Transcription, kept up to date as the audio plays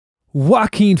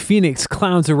Joaquin Phoenix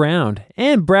clowns around,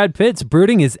 and Brad Pitt's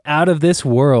brooding is out of this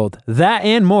world. That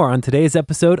and more on today's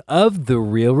episode of The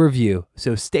Real Review,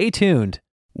 so stay tuned.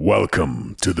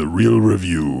 Welcome to The Real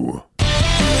Review.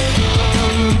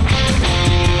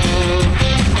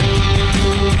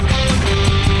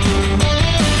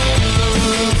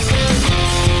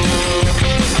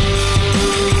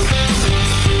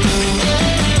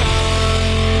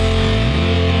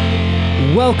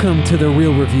 Welcome to The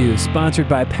Real Review, sponsored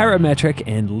by Parametric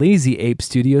and Lazy Ape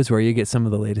Studios, where you get some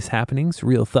of the latest happenings,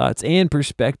 real thoughts, and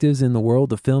perspectives in the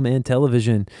world of film and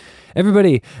television.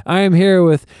 Everybody, I am here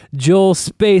with Joel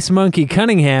Space Monkey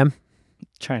Cunningham.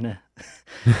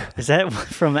 Is that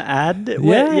from an ad?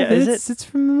 It's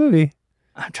from the movie.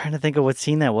 I'm trying to think of what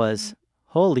scene that was.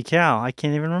 Holy cow, I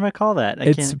can't even recall that.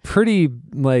 It's a pretty,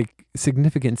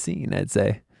 significant scene, I'd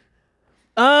say.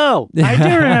 Oh, I do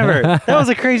remember. That was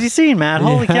a crazy scene, Matt.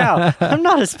 Holy cow. I'm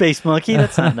not a space monkey.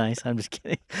 That's not nice. I'm just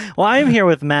kidding. Well, I am here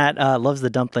with Matt. Loves the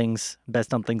dumplings. Best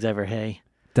dumplings ever. Hey.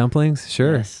 Dumplings?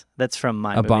 Sure. Yes. That's from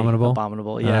my Abominable? movie.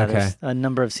 Abominable. Yeah. Okay. There's a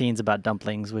number of scenes about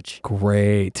dumplings, which...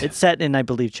 Great. It's set in, I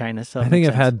believe, China. So I think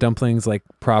I've had dumplings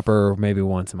proper maybe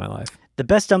once in my life. The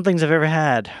best dumplings I've ever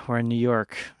had were in New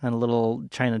York, and a little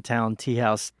Chinatown tea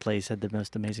house place had the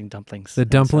most amazing dumplings. The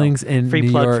dumplings in free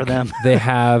New plug York, for them. they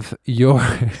have your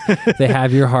heart. They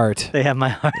have my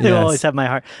heart. They always have my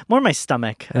heart. More my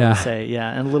stomach, I would say. Yeah,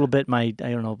 and a little bit my,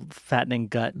 fattening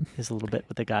gut is a little bit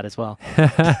what they got as well.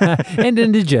 And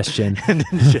indigestion. There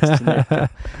you go.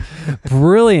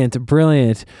 Brilliant.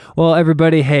 Well,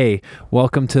 everybody, hey,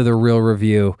 welcome to The Real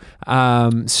Review.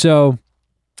 So...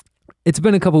 It's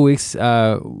been a couple weeks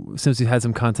since we've had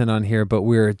some content on here, but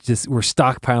we're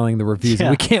stockpiling the reviews. Yeah.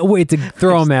 We can't wait to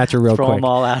throw them at you real quick. Throw them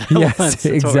all out at yes, once. That's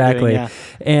exactly. What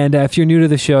we're doing, And if you're new to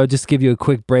the show, just to give you a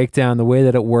quick breakdown. The way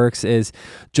that it works is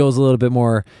Joel's a little bit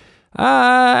more,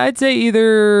 I'd say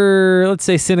either, let's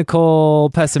say cynical,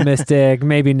 pessimistic,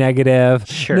 maybe negative.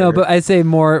 Sure. No, but I'd say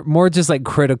more just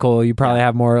critical. You probably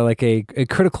have more a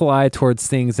critical eye towards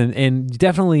things and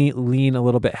definitely lean a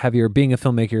little bit heavier, being a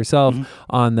filmmaker yourself,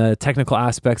 on the technical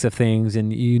aspects of things,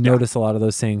 and you notice a lot of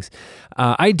those things.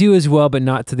 I do as well, but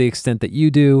not to the extent that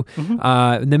you do.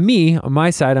 Then me, on my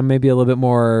side, I'm maybe a little bit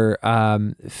more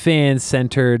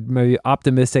fan-centered, maybe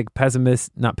optimistic,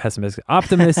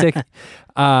 optimistic.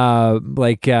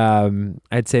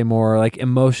 I'd say more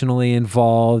emotionally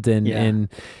involved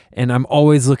and I'm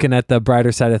always looking at the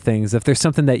brighter side of things. If there's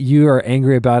something that you are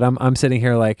angry about, I'm sitting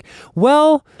here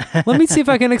well, let me see if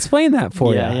I can explain that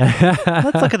for you. Yeah.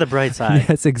 Let's look at the bright side.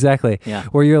 Yes, exactly. Yeah.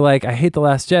 Where you're I hate The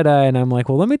Last Jedi, and I'm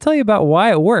well, let me tell you about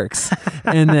why it works.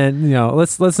 And then,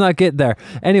 let's not get there.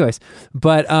 Anyways,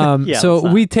 but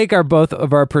so we take both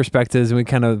of our perspectives and we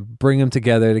kind of bring them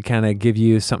together to kind of give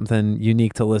you something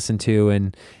unique to listen to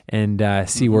and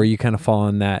see where you kind of fall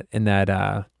in that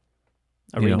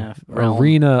arena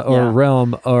or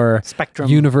realm or spectrum,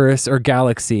 universe or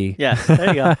galaxy. Yes, there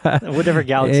you go. Whatever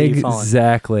galaxy you fall in.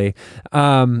 Exactly.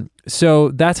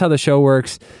 So that's how the show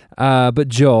works. But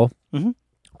Joel,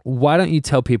 why don't you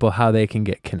tell people how they can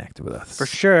get connected with us? For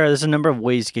sure. There's a number of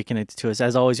ways to get connected to us.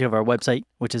 As always, you have our website,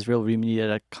 which is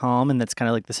realreviewmedia.com, and that's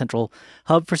kind of the central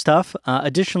hub for stuff.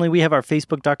 Additionally, we have our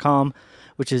facebook.com,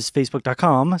 which is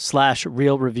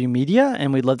facebook.com/realreviewmedia,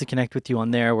 and we'd love to connect with you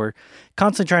on there. We're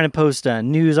constantly trying to post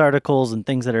news articles and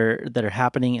things that are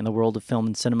happening in the world of film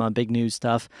and cinema, big news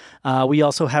stuff. We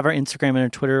also have our Instagram and our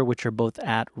Twitter, which are both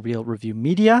at Real Review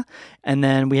Media. And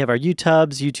then we have our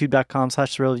YouTubes,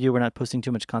 youtube.com/realreview. We're not posting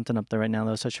too much content up there right now,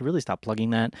 though, so I should really stop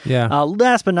plugging that. Yeah.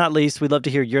 Last but not least, we'd love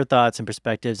to hear your thoughts and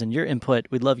perspectives and your input.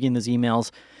 We'd love getting those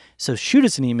emails. So shoot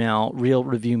us an email,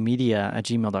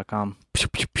 realreviewmedia@gmail.com.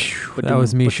 That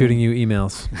was me shooting you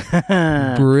emails.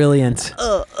 Brilliant.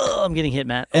 I'm getting hit,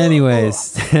 Matt. Anyways,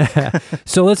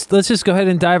 so let's just go ahead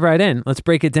and dive right in. Let's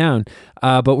break it down.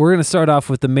 But we're going to start off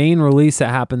with the main release that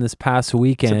happened this past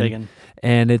weekend. It's a big one.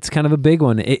 And it's kind of a big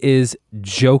one. It is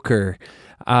Joker.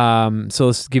 So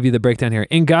let's give you the breakdown here.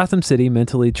 In Gotham City,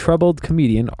 mentally troubled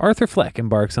comedian Arthur Fleck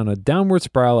embarks on a downward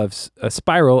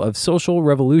spiral of social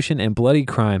revolution and bloody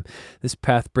crime. This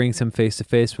path brings him face to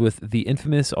face with the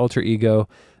infamous alter ego,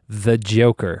 the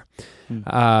Joker.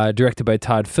 Directed by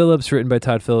Todd Phillips, written by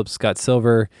Todd Phillips, Scott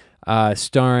Silver,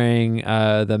 starring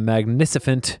the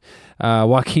magnificent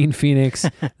Joaquin Phoenix,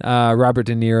 Robert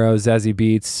De Niro, Zazie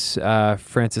Beetz,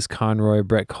 Francis Conroy,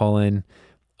 Brett Cullen,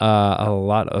 a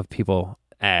lot of people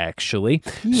actually.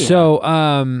 Yeah.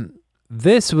 So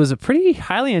this was a pretty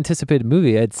highly anticipated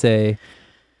movie, I'd say.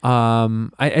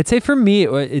 I'd say for me,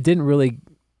 it didn't really.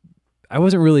 I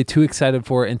wasn't really too excited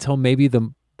for it until maybe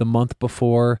the month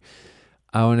before.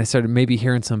 when I started maybe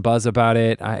hearing some buzz about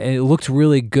it. It looked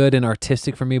really good and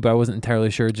artistic for me, but I wasn't entirely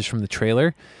sure just from the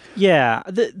trailer. Yeah,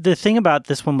 the thing about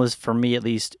this one was, for me at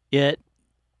least,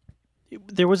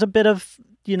 there was a bit of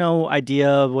idea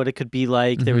of what it could be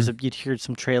like. There was you'd hear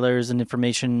some trailers and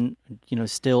information,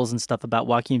 stills and stuff about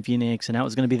Joaquin Phoenix, and how it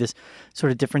was going to be this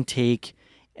sort of different take.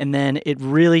 And then it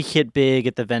really hit big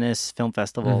at the Venice Film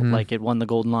Festival. Like, it won the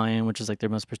Golden Lion, which is like their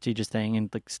most prestigious thing, and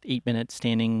like 8-minute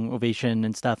standing ovation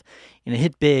and stuff. And it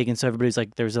hit big, and so everybody's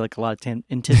like, there was like a lot of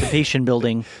anticipation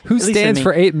building. Who stands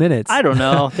for 8 minutes? I don't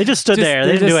know. They just stood there.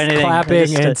 They didn't do anything.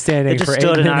 Clapping and standing for 8 minutes. They just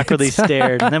stood and awkwardly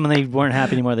stared. And then when they weren't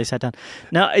happy anymore, they sat down.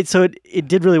 Now, so it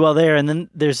did really well there. And then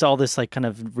there's all this like kind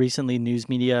of recently news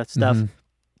media stuff.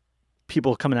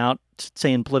 People coming out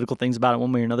saying political things about it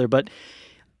one way or another, but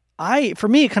for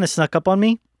me, it kind of snuck up on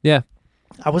me. Yeah.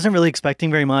 I wasn't really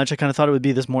expecting very much. I kind of thought it would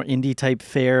be this more indie type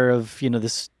fare of,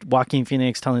 this Joaquin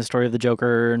Phoenix telling the story of the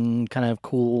Joker and kind of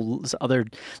cool other,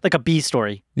 like a B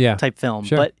story type film.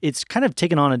 Sure. But it's kind of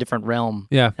taken on a different realm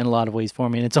in a lot of ways for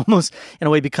me. And it's almost, in a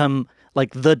way, become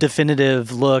like the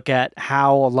definitive look at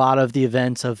how a lot of the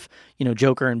events of,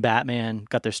 Joker and Batman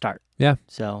got their start. Yeah.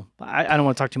 So I don't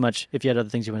want to talk too much if you had other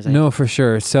things you want to say. No, for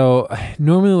sure. So I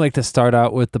normally like to start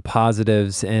out with the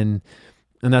positives, and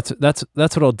that's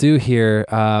what I'll do here.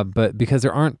 But because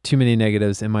there aren't too many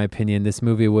negatives, in my opinion, this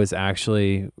movie was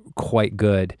actually quite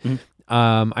good.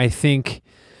 I think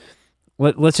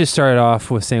let's just start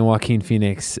off with saying Joaquin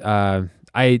Phoenix.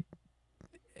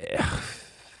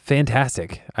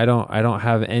 Fantastic. I don't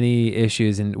have any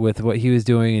issues with what he was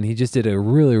doing, and he just did a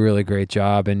really, really great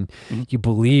job, and you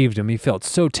believed him. He felt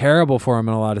so terrible for him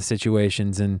in a lot of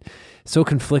situations and so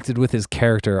conflicted with his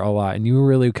character a lot, and you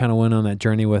really kind of went on that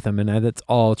journey with him, and that's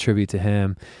all tribute to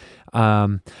him.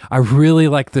 I really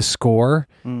like the score,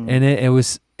 and it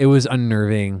was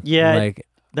unnerving. Yeah.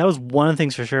 That was one of the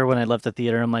things for sure when I left the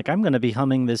theater. I'm like, I'm going to be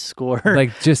humming this score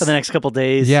like just for the next couple of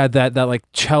days. Yeah, that like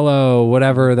cello,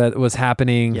 whatever that was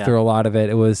happening through a lot of it.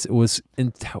 It was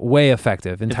way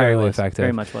effective, entirely effective.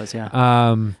 Very much was, yeah.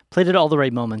 Played at all the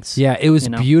right moments. Yeah, it was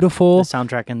beautiful. The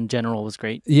soundtrack in general was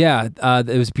great. Yeah,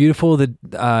 it was beautiful. The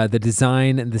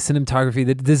design, the cinematography.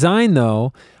 The design,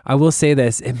 though, I will say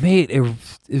this, it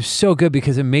was so good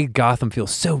because it made Gotham feel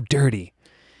so dirty.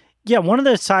 Yeah, one of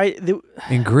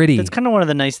and gritty. That's kind of one of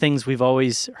the nice things we've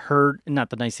always heard. Not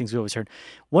the nice things we've always heard.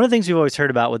 One of the things we've always heard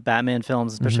about with Batman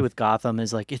films, especially with Gotham,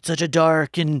 is like it's such a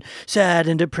dark and sad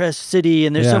and depressed city,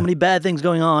 and there's so many bad things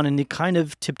going on. And it kind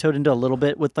of tiptoed into a little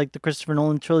bit with like the Christopher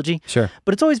Nolan trilogy. Sure,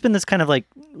 but it's always been this kind of like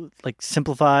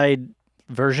simplified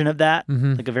version of that,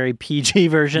 like a very PG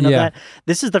version of that.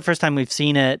 This is the first time we've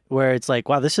seen it where it's like,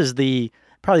 wow, this is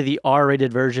probably the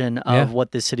R-rated version of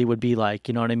what this city would be like.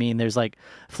 You know what I mean? There's like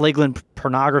flagrant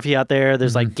pornography out there.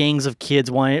 There's like gangs of kids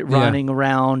running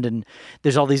around, and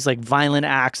there's all these like violent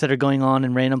acts that are going on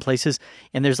in random places.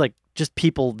 And there's like just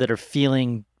people that are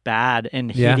feeling bad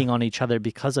and hating on each other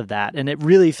because of that. And it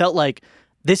really felt like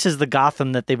this is the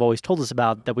Gotham that they've always told us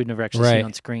about that we've never actually seen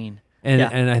on screen.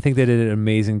 And I think they did an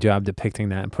amazing job depicting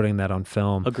that and putting that on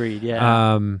film. Agreed.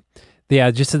 Yeah. Yeah,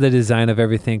 just the design of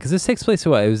everything. Because this takes place,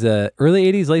 what? It was the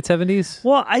early 80s, late 70s?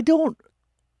 Well, I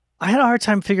had a hard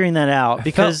time figuring that out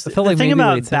because the thing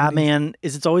about Batman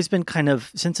is it's always been kind of,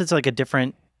 since it's like a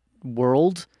different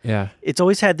world, it's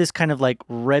always had this kind of like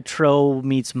retro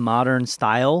meets modern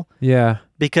style. Yeah.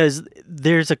 Because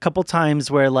there's a couple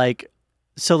times where like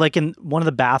in one of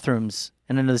the bathrooms,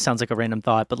 and I know this sounds like a random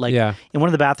thought, but like in one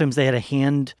of the bathrooms, they had a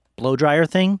hand blow dryer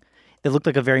thing that looked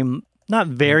like a not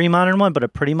very modern one, but a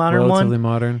pretty modern one. Relatively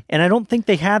modern. And I don't think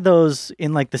they had those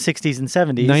in like the 60s and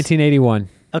 70s. 1981.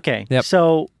 Okay. Yep.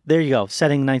 So there you go.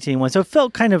 Setting 1981. So it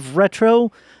felt kind of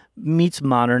retro meets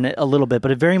modern a little bit, but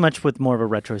it very much with more of a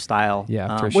retro style.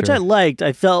 Yeah, for sure. Which I liked.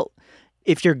 I felt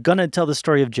if you're going to tell the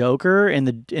story of Joker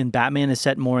and Batman is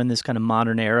set more in this kind of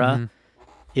modern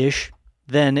era-ish,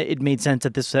 then it made sense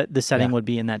that the setting would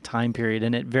be in that time period.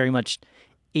 And it very much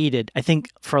aided. I think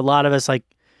for a lot of us, like,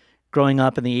 growing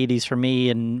up in the 80s for me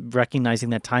and recognizing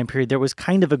that time period, there was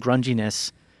kind of a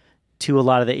grunginess to a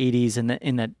lot of the 80s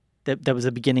in that was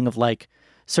the beginning of like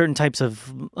certain types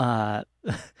of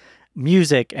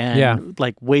music and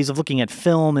like ways of looking at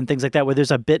film and things like that, where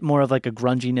there's a bit more of like a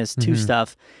grunginess to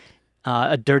stuff,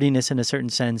 a dirtiness in a certain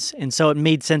sense. And so it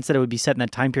made sense that it would be set in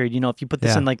that time period. You know, if you put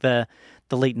this in like the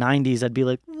late 90s, I'd be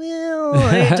like,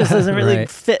 well, it just doesn't really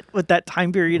fit with that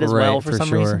time period as well for some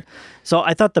reason. So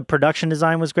I thought the production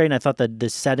design was great, and I thought that the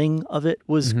setting of it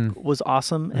was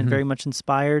awesome and very much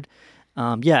inspired.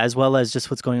 As well as just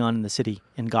what's going on in the city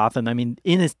in Gotham. I mean,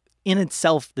 in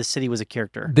itself, the city was a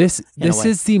character. This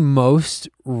is the most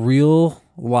real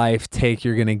life take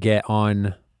you're gonna get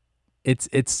on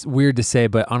it's weird to say,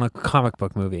 but on a comic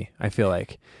book movie, I feel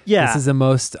like Yeah. this is the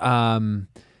most.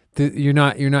 You're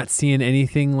not seeing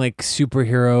anything like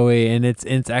superhero-y, and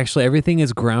it's actually everything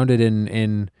is grounded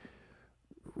in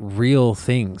real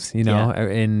things,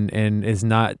 and is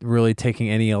not really taking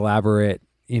any elaborate,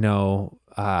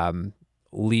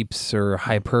 leaps or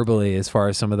hyperbole as far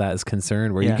as some of that is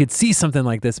concerned, where you could see something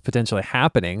like this potentially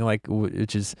happening, like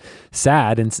which is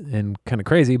sad and kind of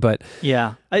crazy, but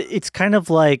it's kind of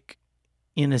like,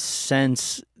 in a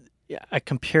sense, I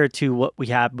compare it to what we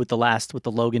had with the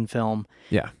Logan film.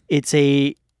 Yeah, it's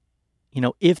a,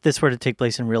 if this were to take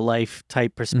place in real life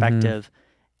type perspective,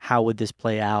 how would this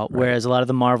play out? Right. Whereas a lot of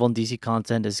the Marvel and DC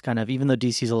content is kind of, even though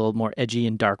DC is a little more edgy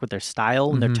and dark with their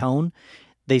style and their tone,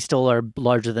 they still are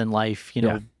larger than life,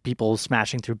 people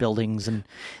smashing through buildings. And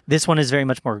this one is very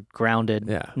much more grounded,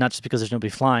 not just because there's nobody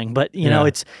flying, but,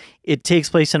 it takes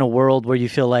place in a world where you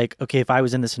feel like, okay, if I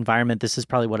was in this environment, this is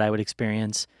probably what I would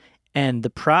experience. And the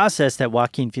process that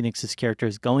Joaquin Phoenix's character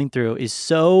is going through is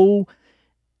so,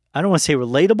 I don't want to say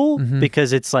relatable,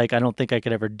 because it's like, I don't think I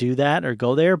could ever do that or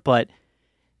go there, but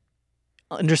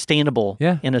understandable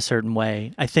in a certain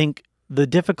way. I think the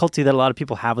difficulty that a lot of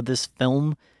people have with this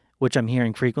film, which I'm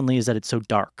hearing frequently, is that it's so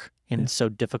dark and it's so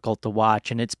difficult to watch.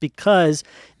 And it's because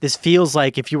this feels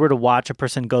like if you were to watch a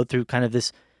person go through kind of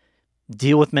this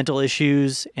deal with mental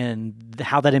issues and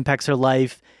how that impacts their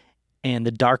life and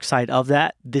the dark side of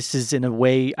that, this is in a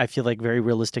way I feel like very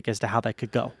realistic as to how that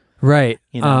could go. Right.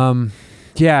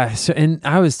 Yeah. So, and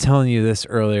I was telling you this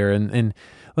earlier, and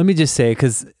let me just say,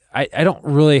 because I don't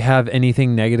really have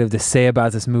anything negative to say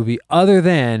about this movie other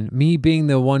than me being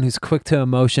the one who's quick to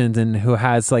emotions and who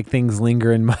has like things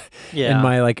linger in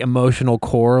my like emotional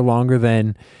core longer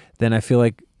than I feel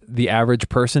like the average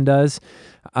person does.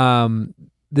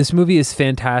 This movie is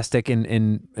fantastic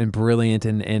and brilliant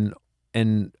in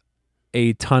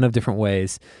a ton of different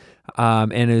ways.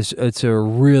 And it's a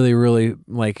really, really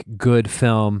like good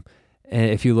film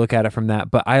if you look at it from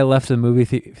that. But I left the movie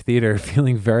theater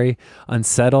feeling very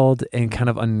unsettled and kind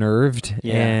of unnerved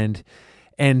and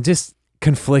just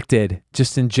conflicted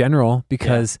just in general,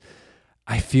 because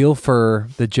I feel for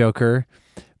the Joker,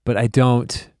 but I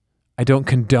don't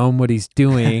condone what he's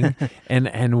doing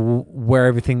and where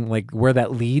everything, like where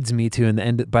that leads me to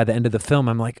by the end of the film,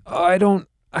 I'm like, oh, I don't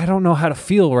know how to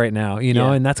feel right now,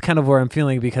 and that's kind of where I'm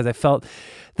feeling, because I felt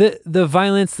the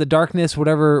violence, the darkness,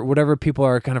 whatever people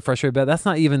are kind of frustrated about, that's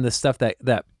not even the stuff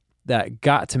that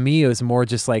got to me. It was more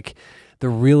just like the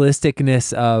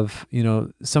realisticness of,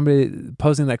 somebody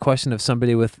posing that question of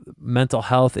somebody with mental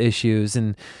health issues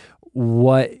and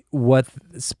what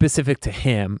specific to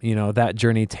him, that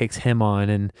journey takes him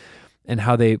on, and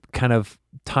how they kind of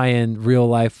tie in real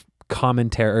life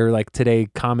commentary, or like today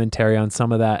commentary on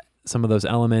some of those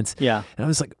elements. Yeah. And I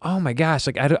was like, oh my gosh,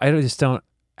 like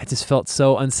I just felt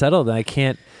so unsettled, and I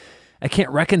can't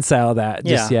reconcile that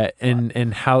just yet.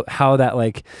 And how that,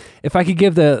 like, if I could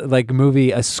give the like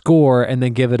movie a score and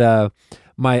then give it a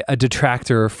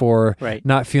detractor for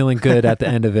not feeling good at the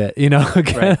end of it,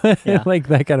 like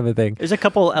that kind of a thing. There's a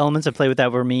couple elements that play with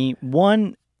that for me.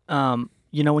 One, when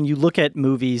you look at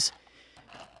movies,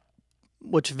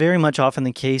 which very much often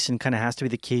the case and kind of has to be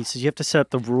the case, is you have to set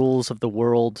up the rules of the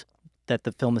world that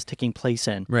the film is taking place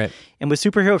in. Right. And with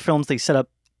superhero films, they set up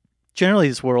generally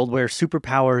this world where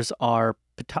superpowers are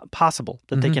possible,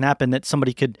 that they can happen, that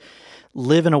somebody could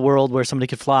live in a world where somebody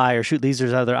could fly or shoot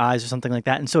lasers out of their eyes or something like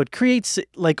that. And so it creates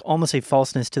like almost a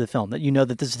falseness to the film, that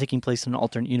that this is taking place in an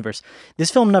alternate universe. This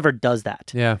film never does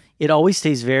that. Yeah. It always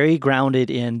stays very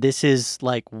grounded in, this is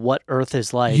like what Earth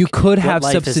is like. You could have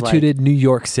substituted New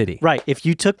York City. Right. If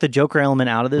you took the Joker element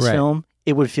out of this film,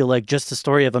 it would feel like just the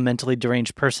story of a mentally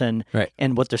deranged person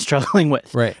and what they're struggling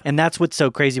with. Right. And that's what's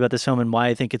so crazy about this film, and why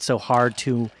I think it's so hard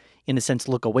to, in a sense,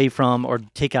 look away from or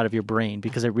take out of your brain,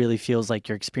 because it really feels like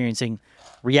you're experiencing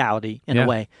reality in a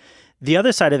way. The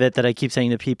other side of it that I keep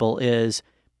saying to people is,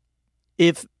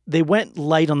 if they went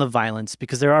light on the violence,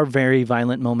 because there are very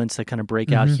violent moments that kind of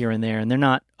break out here and there, and they're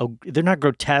not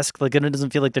grotesque. Like, it doesn't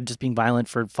feel like they're just being violent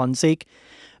for fun's sake.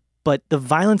 But the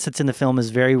violence that's in the film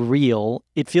is very real.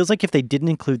 It feels like if they didn't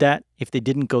include that, if they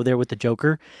didn't go there with the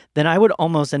Joker, then I would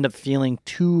almost end up feeling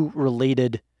too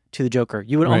related to the Joker.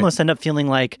 You would almost end up feeling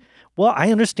like, well,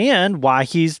 I understand why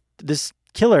he's this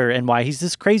killer and why he's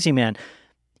this crazy man.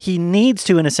 He needs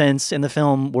to, in a sense, in the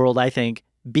film world, I think,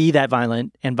 be that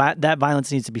violent, and that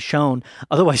violence needs to be shown.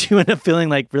 Otherwise, you end up feeling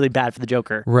like really bad for the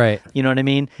Joker. Right. You know what I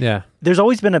mean? Yeah. There's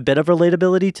always been a bit of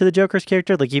relatability to the Joker's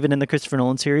character. Like, even in the Christopher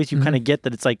Nolan series, you kind of get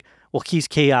that it's like, well, he's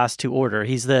chaos to order.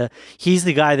 He's the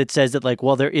guy that says that, like,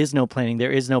 well, there is no planning,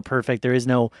 there is no perfect, there is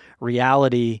no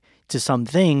reality to some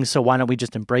things, so why don't we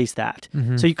just embrace that?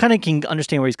 Mhm. So you kind of can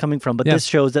understand where he's coming from, but Yeah. this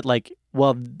shows that like,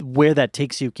 well, where that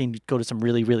takes you can go to some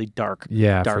really, really dark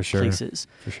for sure. places.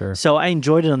 For sure. So I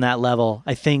enjoyed it on that level.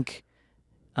 I think,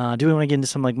 do we want to get into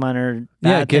some like minor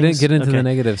bad Get things? into Okay. the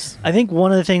negatives. I think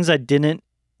one of the things I didn't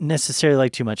necessarily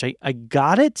like too much, I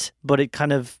got it, but it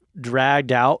kind of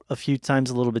dragged out a few times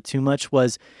a little bit too much,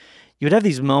 was you would have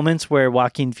these moments where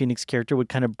Joaquin Phoenix's character would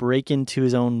kind of break into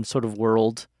his own sort of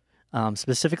world,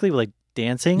 specifically with like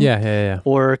dancing. Yeah.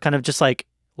 Or kind of just like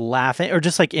laughing or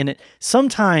just like in it.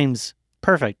 Sometimes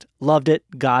perfect, loved it,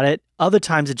 got it. Other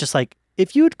times it's just like,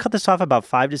 if you would cut this off about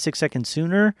 5 to 6 seconds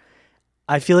sooner,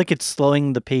 I feel like it's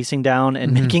slowing the pacing down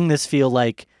and making this feel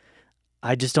like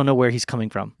I just don't know where he's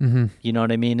coming from. Mm-hmm. You know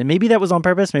what I mean? And maybe that was on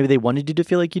purpose. Maybe they wanted you to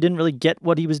feel like you didn't really get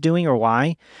what he was doing or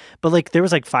why. But like there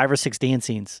was like 5 or 6 dance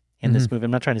scenes in this movie.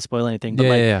 I'm not trying to spoil anything, but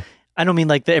I don't mean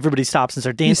like that everybody stops and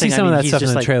starts dancing. You see some I mean, of that he's stuff in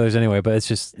just the like, trailers anyway, but it's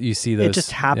just you see those. it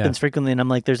just happens frequently, and I'm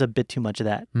like, there's a bit too much of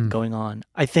that going on.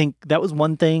 I think that was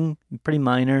one thing, pretty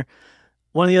minor.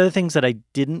 One of the other things that I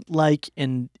didn't like,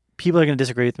 and people are going to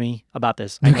disagree with me about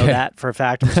this. I know that for a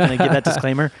fact. I'm just going to give that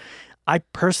disclaimer. I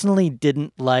personally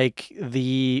didn't like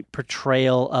the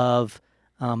portrayal of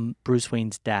Bruce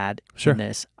Wayne's dad in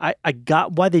this. I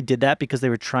got why they did that, because they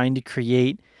were trying to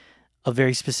create a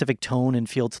very specific tone and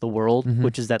feel to the world,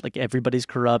 which is that like everybody's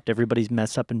corrupt, everybody's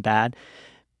messed up and bad.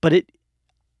 But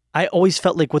I always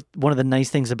felt like one of the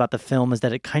nice things about the film is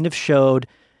that it kind of showed,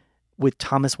 with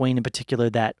Thomas Wayne in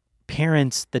particular, that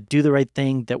parents that do the right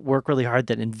thing, that work really hard,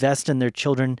 that invest in their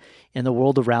children and the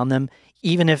world around them,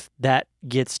 even if that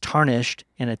gets tarnished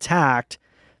and attacked,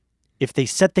 if they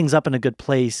set things up in a good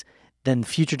place, then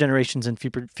future generations and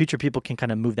future people can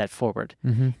kind of move that forward.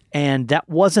 And that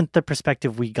wasn't the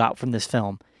perspective we got from this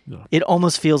film. No. It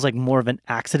almost feels like more of an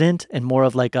accident and more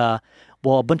of like a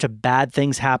bunch of bad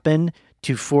things happen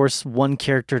to force one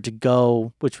character to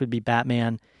go, which would be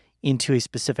Batman, into a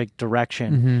specific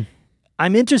direction.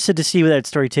 I'm interested to see where that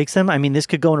story takes them. I mean, this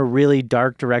could go in a really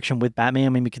dark direction with Batman. I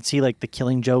mean, we could see like the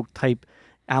Killing Joke type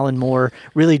Alan Moore,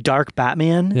 really dark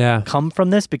Batman come from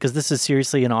this, because this is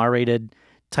seriously an R-rated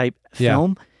type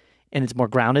film, and it's more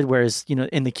grounded, whereas, you know,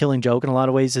 in the Killing Joke in a lot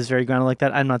of ways is very grounded like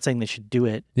that. I'm not saying they should do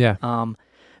it.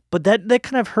 But that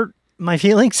kind of hurt my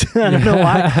feelings. I don't know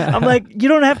why. I'm like, you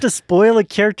don't have to spoil a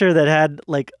character that had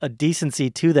like a decency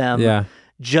to them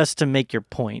just to make your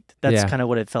point. That's kind of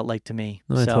what it felt like to me.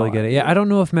 I totally get it. Yeah, I don't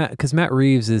know if because Matt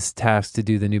Reeves is tasked to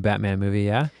do the new Batman movie,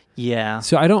 Yeah.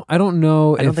 So I don't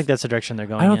know. I don't think that's the direction they're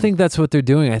going. I don't think that's what they're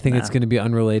doing. I think it's going to be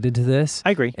unrelated to this.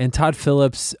 I agree. And Todd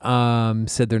Phillips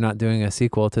said they're not doing a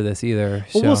sequel to this either.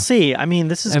 Well, we'll see. I mean,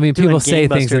 this is. People say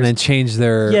things and then change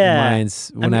their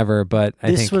minds whenever. But I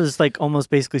think this was like almost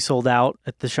basically sold out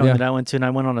at the show that I went to, and I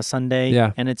went on a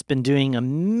Sunday. And it's been doing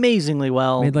amazingly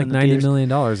well. Made like $90 million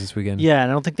this weekend. Yeah, and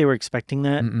I don't think they were expecting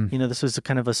that. You know, this was a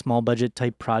kind of a small budget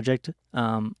type project.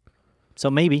 So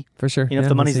maybe. For sure. You know, if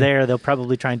the money's there, they'll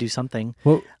probably try and do something.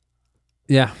 Well,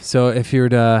 yeah. So if you were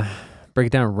to break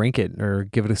it down, rank it, or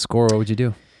give it a score, what would you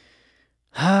do?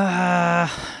 I've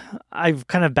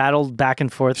kind of battled back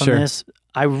and forth on this.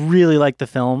 I really like the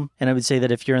film, and I would say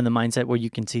that if you're in the mindset where you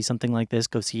can see something like this,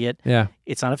 go see it. Yeah.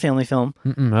 It's not a family film.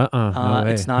 No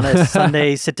way. It's not a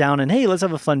Sunday sit down and, hey, let's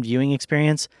have a fun viewing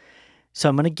experience. So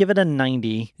I'm going to give it a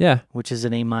 90. Yeah. Which is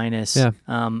an A-. Yeah.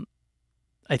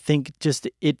 I think just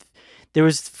there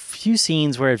was few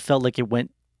scenes where it felt like it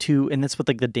went too, and that's with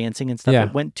like the dancing and stuff.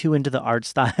 It went too into the art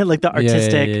style, like the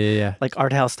artistic, like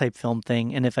art house type film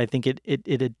thing. And if I think it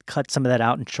had cut some of that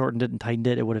out and shortened it and tightened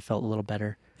it, it would have felt a little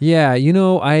better. Yeah, you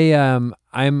know,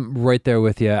 I'm right there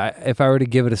with you. If I were to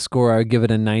give it a score, I would give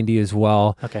it a 90 as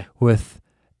well. Okay. With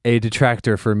a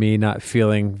detractor for me not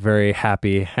feeling very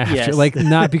happy after, Yes. like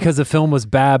not because the film was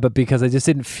bad, but because I just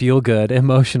didn't feel good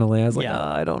emotionally. I was like,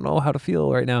 I don't know how to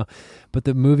feel right now. But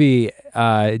the movie,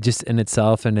 just in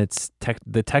itself and its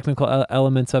the technical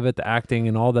elements of it, the acting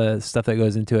and all the stuff that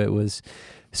goes into it was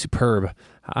superb.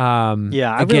 I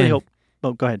really hope.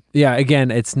 Oh, go ahead. Yeah,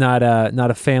 again, it's not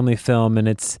a family film, and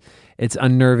it's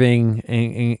unnerving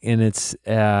and it's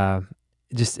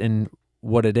just in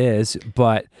what it is,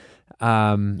 but.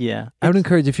 I would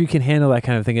encourage, if you can handle that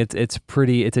kind of thing, it's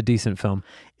a decent film.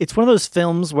 It's one of those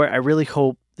films where I really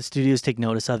hope the studios take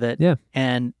notice of it. Yeah.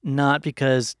 And not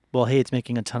because, well, hey, it's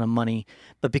making a ton of money,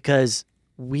 but because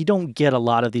we don't get a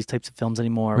lot of these types of films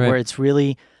anymore, where it's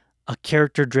really a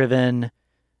character-driven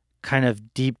kind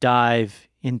of deep dive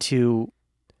into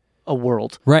a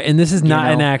world. Right, and this is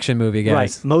not an action movie,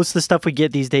 guys. Right. Most of the stuff we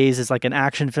get these days is like an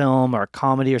action film or a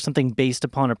comedy or something based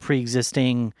upon a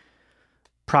pre-existing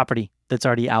property that's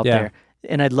already out there.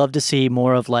 and I'd love to see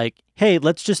more of like, hey,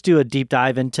 let's just do a deep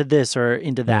dive into this or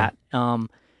into that.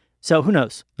 So who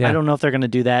knows? Yeah. I don't know if they're going to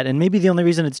do that, and maybe the only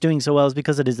reason it's doing so well is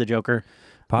because it is the Joker.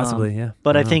 Possibly, yeah.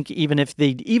 But I think even if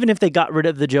they got rid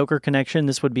of the Joker connection,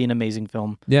 this would be an amazing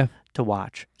film. Yeah. To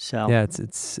watch. So yeah,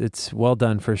 it's well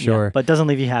done for sure. Yeah, but it doesn't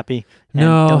leave you happy. And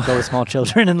No. don't go with small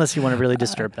children unless you want to really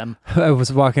disturb them. I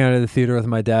was walking out of the theater with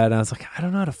my dad, and I was like, I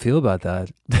don't know how to feel about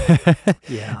that.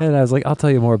 Yeah. And I was like, I'll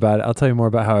tell you more about it. I'll tell you more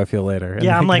about how I feel later. And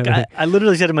Yeah, I'm like, I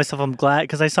literally said to myself, I'm glad,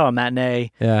 because I saw a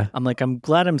matinee. Yeah. I'm like, I'm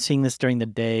glad I'm seeing this during the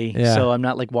day, Yeah. so I'm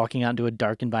not like walking out into a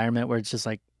dark environment where it's just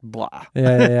like blah. Yeah.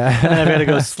 And then I've got to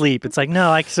go sleep. It's like,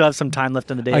 no, I still have some time left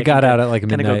in the day. I got out at like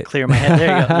Gonna midnight. go clear my head.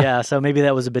 There you go. Yeah, so maybe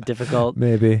that was a bit difficult.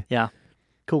 Maybe. Yeah.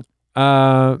 Cool.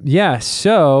 Yeah.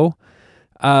 So,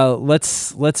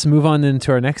 let's move on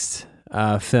into our next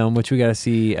film, which we got to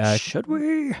see Should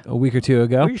we? a week or two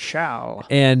ago. We shall.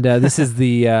 And this is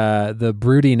the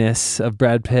broodiness of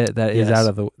Brad Pitt that is Yes.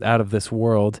 out of this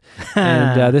world.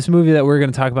 And this movie that we're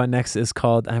going to talk about next is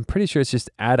called, I'm pretty sure it's just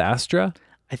Ad Astra.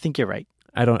 I think you're right.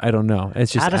 I don't know.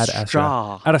 It's just Ad Ad Astra.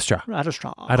 Astra. Ad Astra. Ad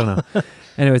Astra. I don't know.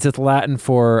 Anyways, it's Latin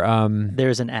for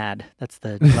There's an ad. That's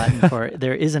the Latin for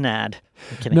there is an ad.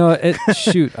 I'm kidding. no.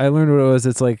 Shoot, I learned what it was.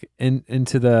 It's like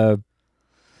into the.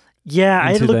 Yeah,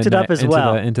 I had looked it up as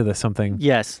well. Into the something.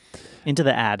 Yes, into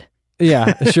the ad.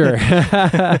 Yeah, sure.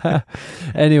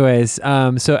 Anyways,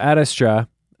 so Ad Astra.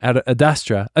 Let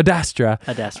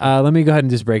me go ahead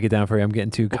and just break it down for you. I'm getting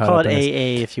too caught Call up it in this.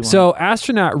 AA if you want. So,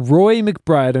 astronaut Roy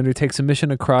McBride undertakes a mission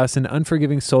across an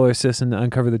unforgiving solar system to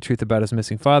uncover the truth about his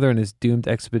missing father and his doomed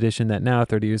expedition that now,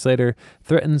 30 years later,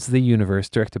 threatens the universe.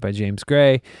 Directed by James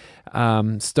Gray.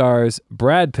 Stars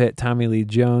Brad Pitt, Tommy Lee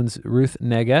Jones, Ruth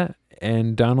Negga,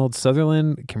 and Donald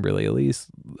Sutherland, Kimberly Elise,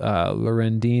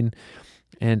 Lauren Dean,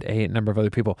 and a number of other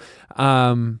people.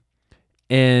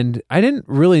 And I didn't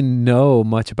really know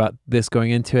much about this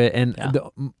going into it, and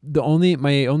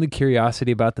my only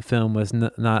curiosity about the film was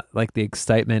not like the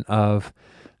excitement of,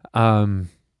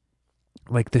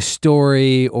 like the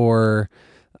story or,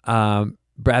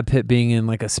 Brad Pitt being in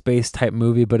like a space type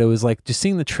movie, but it was like just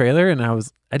seeing the trailer, and I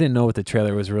didn't know what the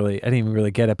trailer was really. I didn't even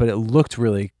really get it, but it looked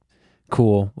really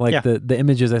cool. Like the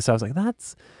images I saw, I was like,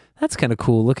 that's kind of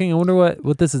cool looking. I wonder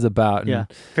what this is about. Yeah,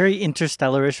 very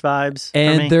interstellarish vibes.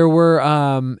 And there were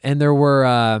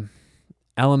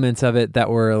elements of it that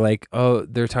were like, oh,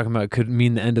 they're talking about it could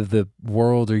mean the end of the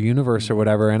world or universe or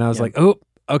whatever. And I was like, oh,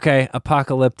 okay,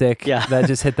 apocalyptic. Yeah. That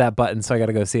just hit that button, so I got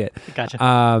to go see it.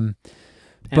 Gotcha.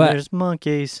 But there's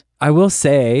monkeys. I will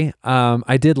say,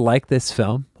 I did like this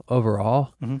film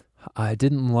overall. Mm-hmm. I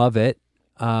didn't love it.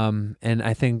 And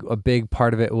I think a big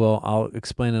part of it I'll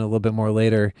explain it a little bit more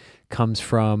later, comes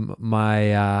from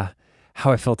my,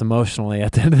 how I felt emotionally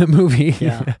at the end of the movie.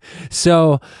 Yeah.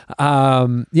 So,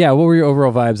 what were your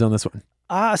overall vibes on this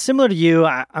one? Similar to you,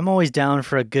 I'm always down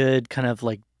for a good kind of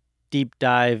like deep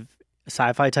dive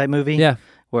sci-fi type movie. Yeah.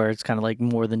 Where it's kind of like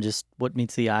more than just what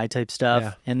meets the eye type stuff.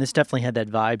 Yeah. And this definitely had that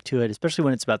vibe to it, especially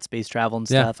when it's about space travel and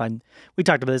Yeah. stuff. We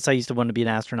talked about this. I used to want to be an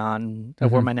astronaut, and I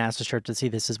wore my NASA shirt to see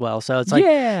this as well. So it's like,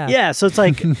 so it's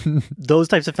like those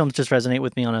types of films just resonate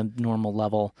with me on a normal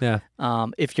level. Yeah.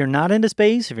 If you're not into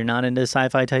space, if you're not into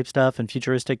sci-fi type stuff and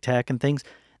futuristic tech and things,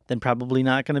 then probably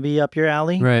not going to be up your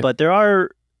alley. Right. But there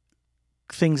are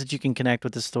things that you can connect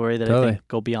with the story that I Totally. think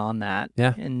go beyond that.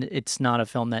 Yeah. And it's not a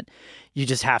film that you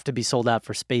just have to be sold out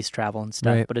for space travel and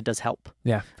stuff, Right. but it does help.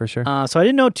 Yeah, for sure. So I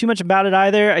didn't know too much about it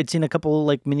either. I'd seen a couple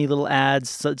like mini little ads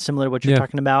similar to what you're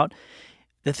talking about.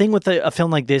 The thing with a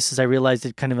film like this is I realized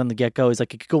it kind of on the get-go is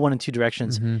like it could go one in two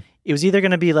directions. Mm-hmm. It was either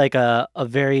going to be like a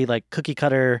very like cookie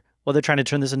cutter, well, they're trying to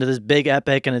turn this into this big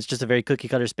epic and it's just a very cookie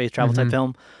cutter space travel type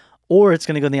film, or it's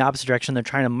going to go in the opposite direction. They're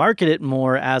trying to market it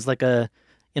more as like a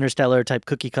interstellar type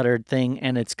cookie cutter thing,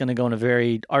 and it's going to go in a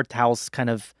very art house kind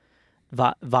of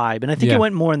vibe. And I think it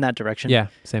went more in that direction. Yeah,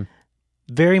 same.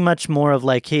 Very much more of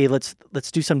like, hey, let's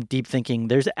do some deep thinking.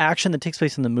 There's action that takes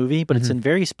place in the movie, but it's in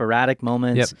very sporadic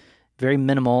moments, very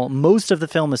minimal. Most of the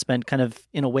film is spent kind of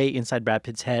in a way inside Brad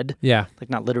Pitt's head. Yeah. Like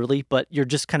not literally, but you're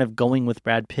just kind of going with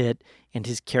Brad Pitt and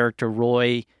his character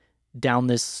Roy down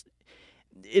this.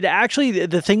 It actually,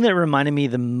 the thing that reminded me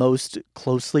the most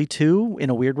closely to, in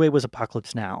a weird way, was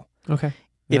Apocalypse Now. Okay.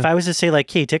 If I was to say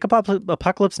like, hey, take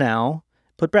Apocalypse Now,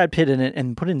 put Brad Pitt in it,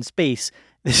 and put it in space,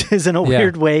 this is in a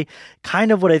weird way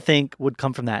kind of what I think would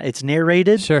come from that. It's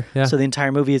narrated. Sure. Yeah. So the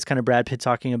entire movie is kind of Brad Pitt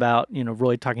talking about,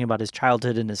 Roy talking about his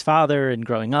childhood and his father and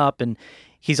growing up. And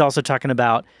he's also talking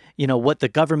about, what the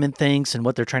government thinks and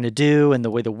what they're trying to do and the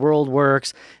way the world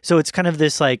works. So it's kind of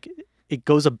this like, it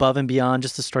goes above and beyond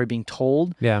just the story being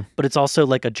told. Yeah. But it's also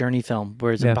like a journey film.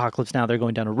 Whereas in Apocalypse Now, they're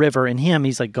going down a river, and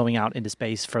he's like going out into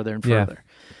space further and further.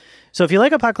 So if you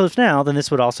like Apocalypse Now, then this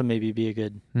would also maybe be a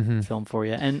good film for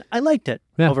you. And I liked it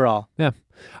overall. Yeah.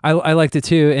 I liked it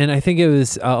too. And I think it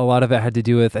was a lot of it had to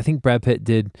do with, I think Brad Pitt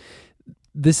did.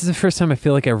 This is the first time I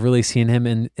feel like I've really seen him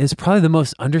in, is probably the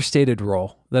most understated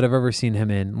role that I've ever seen him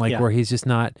in. Like where he's just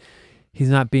not, he's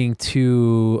not being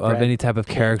too of any type of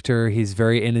character. He's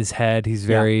very in his head. He's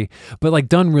very, but like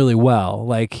done really well.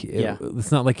 Like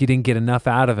it's not like you didn't get enough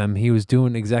out of him. He was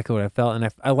doing exactly what I felt. And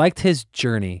I liked his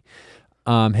journey.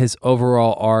 His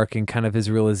overall arc and kind of his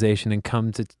realization and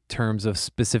come to terms of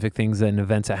specific things and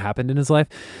events that happened in his life.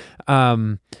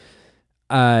 And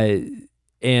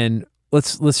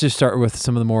let's just start with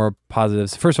some of the more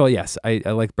positives. First of all, yes, I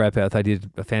liked Brad Pitt. I thought he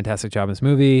did a fantastic job in this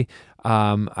movie.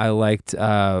 I liked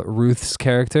Ruth's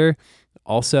character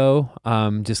also.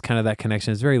 Just kind of that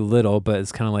connection is very little, but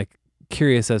it's kind of like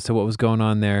curious as to what was going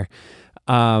on there.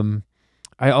 I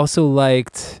also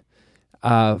liked...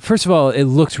 first of all, it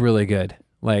looked really good.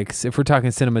 Like if we're talking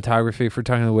cinematography, if we're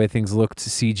talking the way things looked,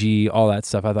 CG, all that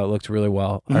stuff, I thought it looked really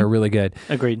well, or really good.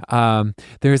 Agreed.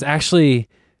 There's actually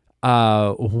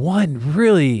one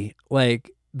really, like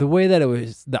the way that it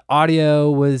was, the audio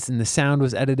was and the sound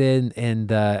was edited and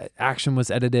the action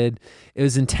was edited. It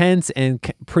was intense and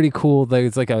pretty cool.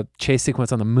 There's like a chase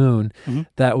sequence on the moon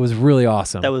that was really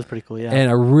awesome. That was pretty cool, yeah. And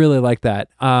I really like that.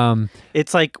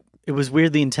 It's like, it was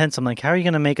weirdly intense. I'm like, how are you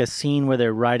going to make a scene where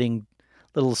they're riding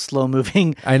little slow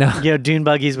moving, I know, dune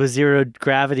buggies with zero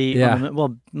gravity,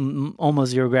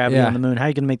 almost zero gravity on the moon? How are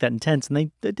you going to make that intense? And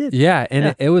they did. Yeah,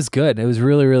 and it was good. It was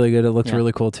really, really good. It looked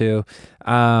really cool too.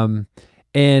 And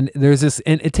there's this,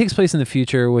 and it takes place in the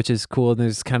future, which is cool. And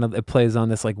there's kind of, it plays on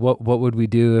this, like, what would we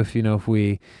do if, if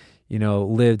we,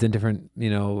 lived in different,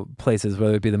 places,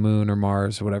 whether it be the moon or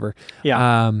Mars or whatever.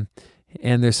 Yeah.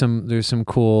 And there's some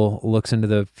cool looks into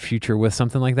the future with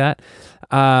something like that.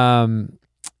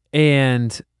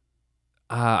 And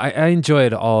I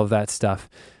enjoyed all of that stuff.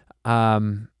 I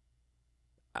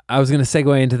was going to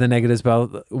segue into the negatives,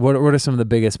 but what are some of the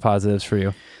biggest positives for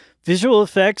you? Visual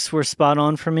effects were spot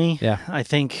on for me. Yeah. I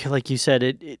think, like you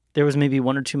said, there was maybe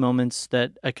one or two moments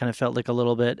that I kind of felt like a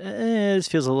little bit, this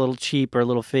feels a little cheap or a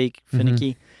little fake,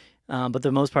 finicky. But for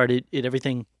the most part,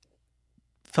 everything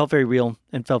felt very real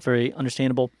and felt very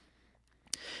understandable.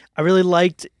 I really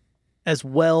liked as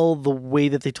well the way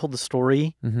that they told the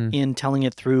story in telling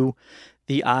it through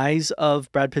the eyes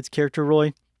of Brad Pitt's character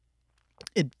Roy.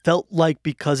 It felt like,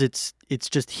 because it's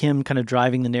just him kind of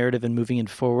driving the narrative and moving it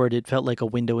forward, it felt like a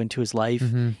window into his life,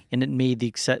 and it made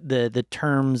the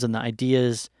terms and the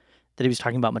ideas that he was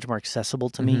talking about much more accessible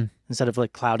to me, instead of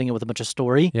like clouding it with a bunch of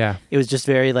story. Yeah. It was just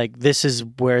very like, this is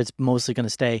where it's mostly going to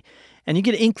stay. And you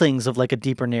get inklings of like a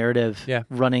deeper narrative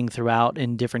running throughout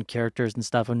in different characters and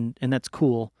stuff. And that's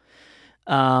cool.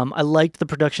 I liked the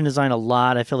production design a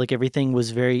lot. I feel like everything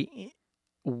was very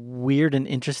weird and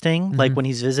interesting. Like when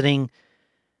he's visiting,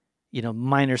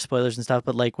 minor spoilers and stuff,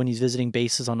 but like when he's visiting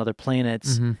bases on other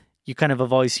planets, you kind of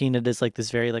have always seen it as like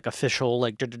this very like official,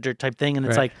 like type thing. And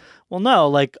it's like, well, no,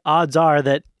 like odds are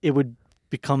that it would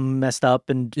become messed up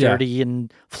and dirty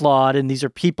and flawed. And these are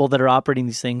people that are operating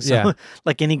these things. So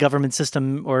like any government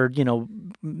system or,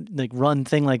 like run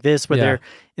thing like this, where they're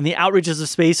in the outreaches of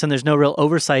space and there's no real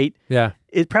oversight. Yeah.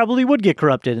 It probably would get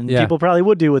corrupted and people probably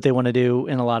would do what they want to do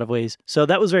in a lot of ways. So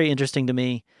that was very interesting to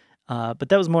me. But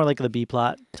that was more like the B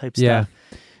plot type stuff.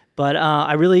 But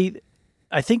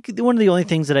I think one of the only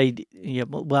things that I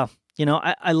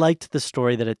liked the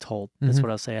story that it told. That's what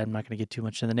I'll say. I'm not going to get too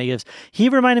much into the negatives.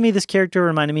 This character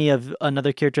reminded me of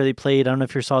another character they played. I don't know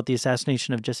if you saw it, The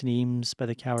Assassination of Jesse Eames by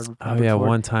the Coward. Robert Ford.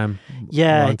 One time.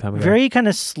 Yeah, long time ago. Very kind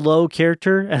of slow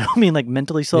character. I don't mean like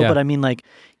mentally slow, but I mean like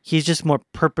he's just more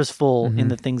purposeful in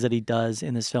the things that he does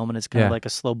in this film, and it's kind of like a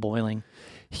slow boiling.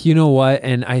 You know what?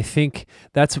 And I think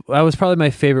that was probably my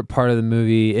favorite part of the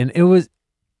movie, and it was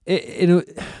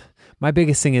my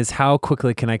biggest thing is how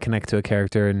quickly can I connect to a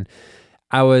character, and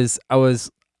I was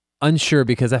unsure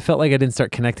because I felt like I didn't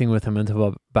start connecting with him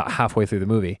until about halfway through the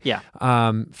movie. Yeah.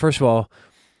 First of all,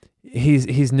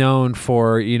 he's known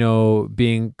for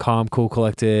being calm, cool,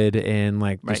 collected, and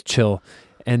like just chill.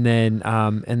 And then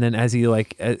as he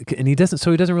he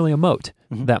doesn't really emote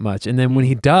that much. And then when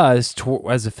he does,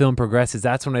 as the film progresses,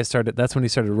 that's when he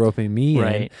started roping me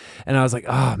in. And I was like,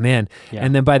 oh man. Yeah.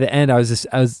 And then by the end, I was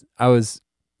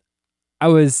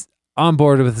on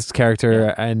board with this character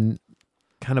and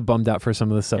kind of bummed out for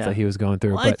some of the stuff that he was going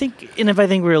through. Well, if I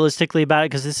think realistically about it,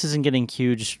 because this isn't getting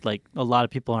huge, like a lot of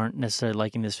people aren't necessarily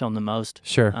liking this film the most.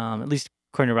 Sure. At least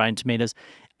according to Rotten Tomatoes.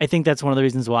 I think that's one of the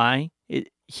reasons why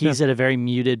he's at a very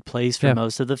muted place for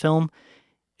most of the film.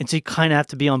 And so you kind of have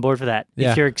to be on board for that.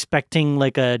 Yeah. If you're expecting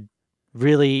like a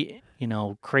really,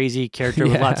 crazy character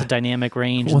with lots of dynamic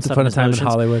range Once and upon a stuff time in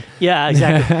emotions. Hollywood. Yeah,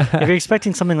 exactly. If you're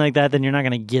expecting something like that, then you're not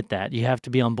going to get that. You have to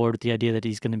be on board with the idea that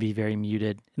he's going to be very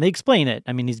muted. And they explain it.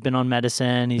 I mean, he's been on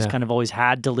medicine. He's kind of always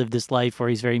had to live this life where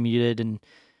he's very muted and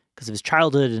because of his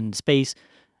childhood and space.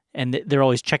 And they're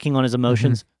always checking on his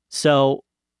emotions. Mm-hmm. So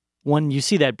when you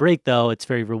see that break, though, it's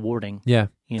very rewarding. Yeah.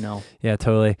 Yeah,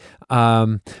 totally.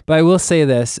 But I will say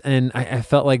this, and I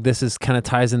felt like this is kind of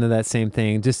ties into that same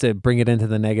thing, just to bring it into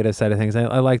the negative side of things.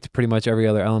 I liked pretty much every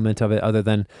other element of it, other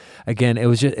than, again, it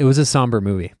was a somber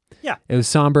movie. Yeah. It was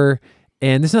somber,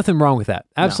 and there's nothing wrong with that.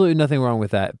 Absolutely nothing wrong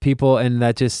with that. And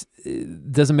that just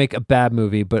doesn't make a bad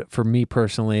movie, but for me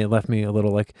personally, it left me a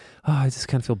little like, I just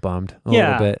kind of feel bummed a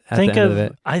little bit at the end of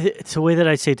it. It's a way that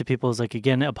I say to people is like,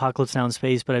 again, Apocalypse Now in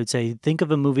Space, but I would say, think of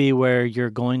a movie where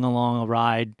you're going along a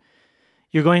ride.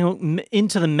 You're going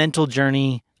into the mental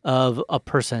journey of a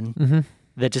person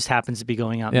that just happens to be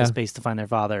going out into space to find their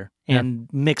father, and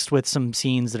mixed with some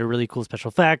scenes that are really cool special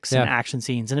effects and action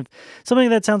scenes. And if something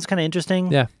that sounds kind of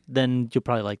interesting, then you'll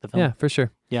probably like the film. Yeah, for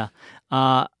sure. Yeah.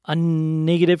 A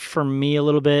negative for me a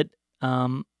little bit.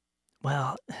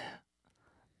 Well,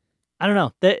 I don't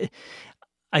know.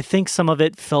 I think some of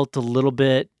it felt a little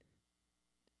bit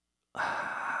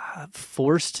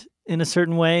forced in a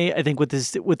certain way. I think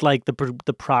with like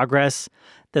the progress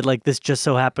that like this just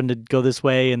so happened to go this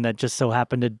way and that just so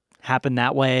happened to happen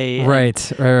that way.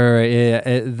 Right.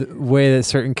 Yeah. The way that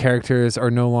certain characters are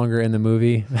no longer in the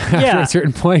movie after a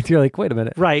certain point, you're like, wait a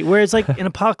minute. Right. Whereas like in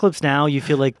Apocalypse Now, you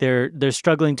feel like they're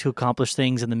struggling to accomplish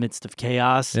things in the midst of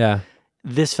chaos. Yeah.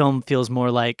 This film feels more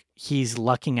like he's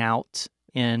lucking out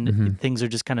and things are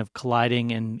just kind of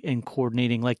colliding and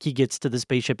coordinating. Like he gets to the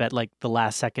spaceship at like the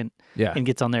last second and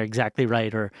gets on there exactly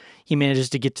right. Or he manages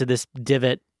to get to this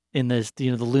divot in this,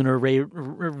 the lunar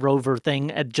rover thing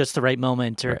at just the right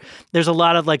moment. Or there's a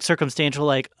lot of like circumstantial,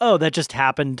 like, that just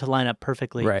happened to line up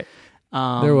perfectly. Right.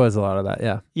 There was a lot of that.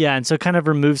 Yeah. Yeah. And so kind of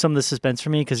remove some of the suspense for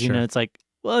me because, it's like,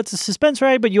 well, it's a suspense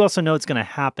ride, but you also know it's going to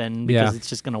happen because it's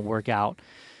just going to work out.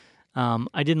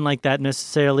 I didn't like that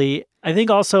necessarily. I think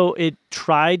also it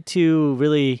tried to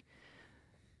really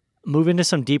move into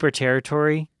some deeper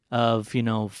territory of,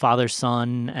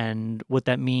 father-son and what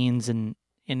that means. And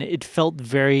it felt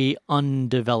very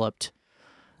undeveloped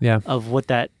of what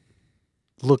that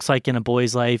looks like in a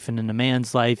boy's life and in a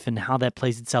man's life and how that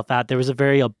plays itself out. There was a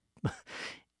very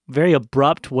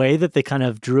abrupt way that they kind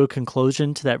of drew a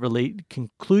conclusion to that relationship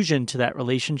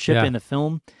in the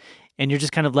film. And you're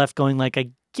just kind of left going like,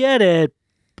 I get it,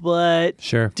 but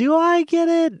do I get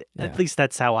it? Yeah. At least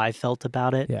that's how I felt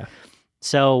about it. Yeah.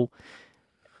 So,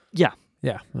 yeah.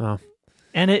 Yeah. Oh.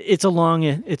 And it's a long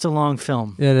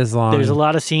film. It is long. There's a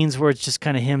lot of scenes where it's just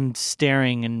kind of him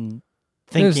staring and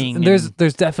thinking.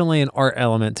 There's definitely an art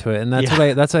element to it, and that's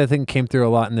what I think came through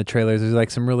a lot in the trailers. There's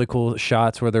like some really cool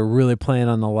shots where they're really playing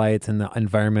on the lights and the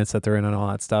environments that they're in and all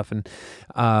that stuff. And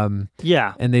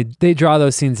and they draw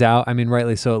those scenes out. I mean,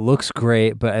 rightly so. It looks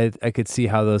great, but I could see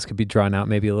how those could be drawn out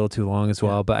maybe a little too long as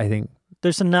well. But I think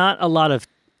there's not a lot of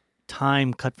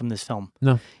time cut from this film.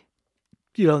 No.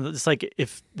 It's like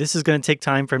if this is going to take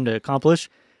time for him to accomplish,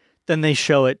 then they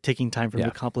show it taking time for him to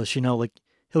accomplish. Like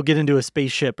he'll get into a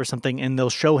spaceship or something and they'll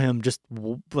show him just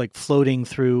like floating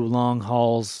through long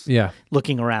halls,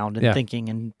 looking around and thinking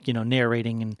and,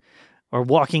 narrating or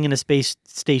walking in a space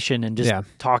station and just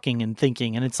talking and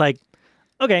thinking. And it's like,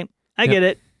 okay, I get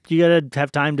it. You got to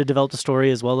have time to develop the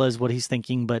story as well as what he's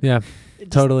thinking, but it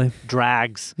totally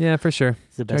drags. Yeah, for sure.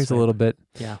 It's the best drags a little bit.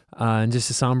 Yeah. And just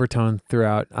a somber tone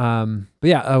throughout. But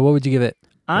what would you give it?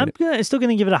 I'm still going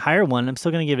to give it a higher one. I'm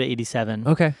still going to give it 87.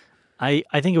 Okay. I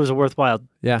think it was a worthwhile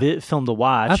film to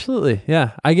watch. Absolutely.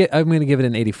 Yeah. I'm going to give it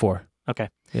an 84. Okay.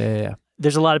 Yeah.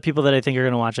 There's a lot of people that I think are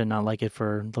going to watch it and not like it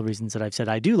for the reasons that I've said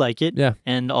I do like it. Yeah.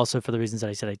 And also for the reasons that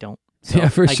I said I don't. So yeah,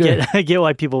 for sure. I get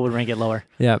why people would rank it lower.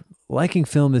 Yeah. Liking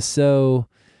film is the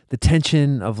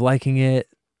tension of liking it,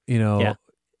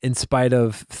 in spite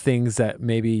of things that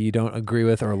maybe you don't agree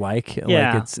with or like.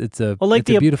 Yeah. Like it's a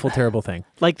beautiful, terrible thing.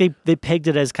 Like they pegged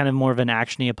it as kind of more of an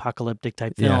action-y apocalyptic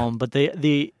type film, but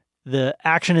the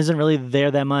action isn't really there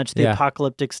that much. The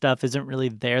apocalyptic stuff isn't really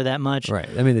there that much. Right.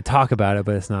 I mean, they talk about it,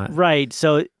 but it's not. Right.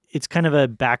 So it's kind of a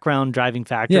background driving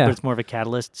factor, but it's more of a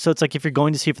catalyst. So it's like if you're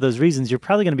going to see it for those reasons, you're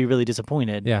probably going to be really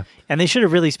disappointed. Yeah. And they should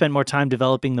have really spent more time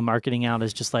developing the marketing out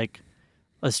as just like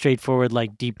a straightforward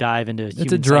like deep dive into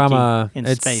human a drama in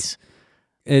space. So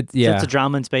it's a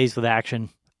drama in space with action,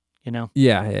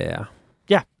 Yeah.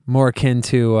 Yeah. More akin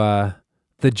to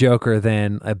the Joker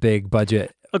than a big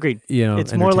budget Agreed. you know,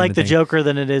 It's more like entertainment the thing. Joker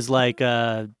than it is like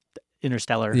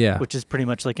Interstellar, Yeah. which is pretty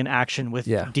much like an action with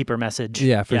deeper message.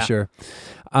 Yeah, for sure.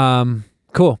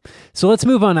 Cool. So let's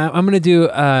move on. I'm going to do,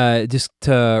 just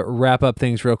to wrap up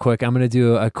things real quick, I'm going to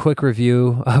do a quick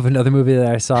review of another movie that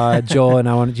I saw, Joel, and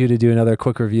I wanted you to do another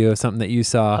quick review of something that you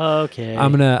saw. Okay.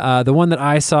 I'm going to, the one that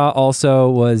I saw also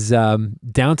was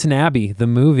Downton Abbey, the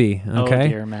movie. Okay. Oh,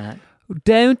 dear, Matt.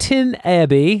 Downton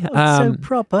Abbey. So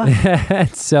proper.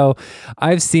 So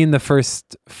I've seen the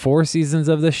first 4 seasons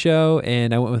of the show,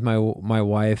 and I went with my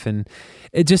wife, and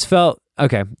it just felt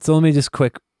okay. So let me just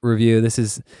quick review. This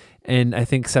is, and I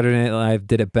think Saturday Night Live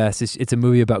did it best. It's a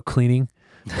movie about cleaning.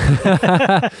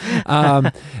 It's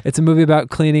a movie about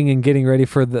cleaning and getting ready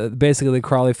for basically the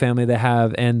Crawley family they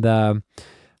have, and so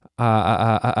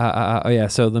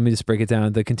let me just break it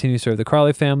down. The continues to serve the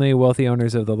Crawley family, wealthy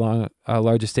owners of the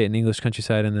largest state in the English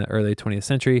countryside in the early 20th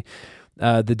century.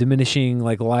 The diminishing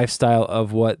lifestyle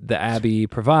of what the Abbey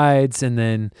provides, and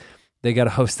then they got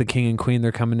to host the king and queen.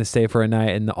 They're coming to stay for a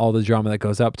night, and all the drama that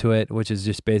goes up to it, which is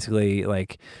just basically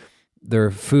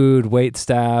their food, wait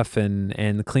staff,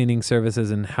 and the cleaning services,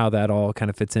 and how that all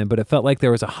kind of fits in. But it felt like there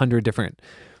was 100 different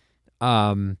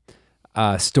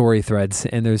story threads,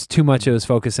 and there's too much it was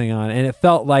focusing on, and it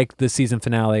felt like the season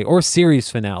finale or series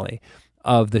finale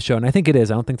of the show, and I think it is.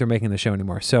 I don't think they're making the show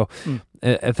anymore. So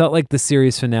it felt like the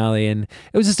series finale, and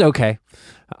it was just okay.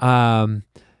 Again,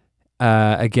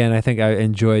 I think I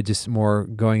enjoyed just more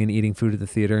going and eating food at the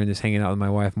theater and just hanging out with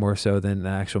my wife more so than the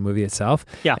actual movie itself.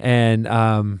 Yeah.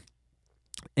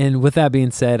 And with that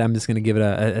being said, I'm just going to give it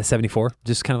a 74.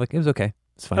 Just kind of it was okay.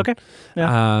 It's fine. Okay.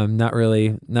 Yeah. Not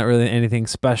really anything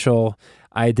special.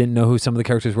 I didn't know who some of the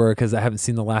characters were because I haven't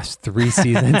seen the last 3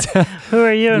 seasons. Who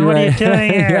are you and what are you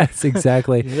doing here? Yes,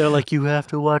 exactly. They're like, you have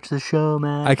to watch the show,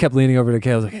 man. I kept leaning over to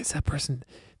Kay. I was like, is that person?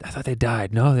 I thought they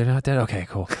died. No, they're not dead. Okay,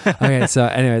 cool. Okay, so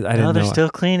anyways, I didn't know. No, they're still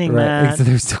cleaning, Right. man. So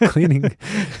they're still cleaning.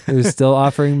 They're still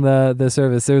offering the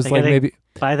service. There's maybe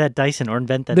buy that Dyson or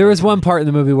invent that. There was Dyson. one part in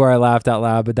the movie where I laughed out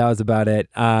loud, but that was about it.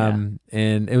 And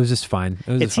it was just fine.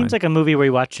 It seems like a movie where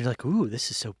you watch and you're like, ooh,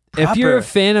 this is so proper. If you're a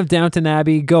fan of Downton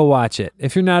Abbey, go watch it.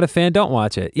 If you're not a fan, don't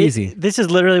watch it. Easy. This is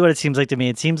literally what it seems like to me.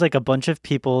 It seems like a bunch of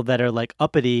people that are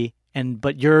uppity,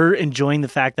 but you're enjoying the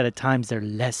fact that at times they're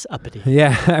less uppity.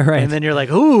 Yeah, right. And then you're like,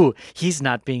 ooh, he's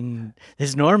not being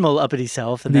his normal uppity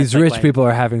self. And these rich people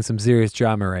are having some serious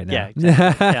drama right now. Yeah,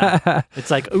 exactly. Yeah.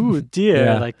 It's like, ooh, dear.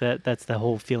 Yeah. Like that's the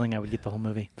whole feeling I would get the whole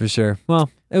movie. For sure. Well,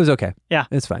 it was okay. Yeah.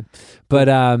 It's fine. But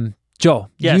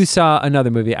Joel, yes. You saw another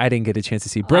movie I didn't get a chance to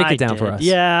see. Break it down for us.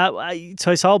 Yeah.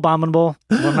 So I saw Abominable.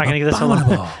 Well, I'm not going to give this one. I'm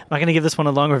not going to give this one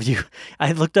a long review.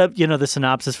 I looked up, the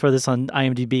synopsis for this on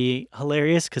IMDb.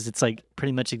 Hilarious because it's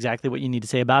pretty much exactly what you need to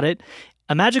say about it.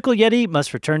 A magical Yeti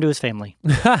must return to his family.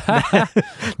 That's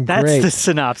Great. the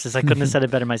synopsis. I couldn't have said it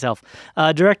better myself.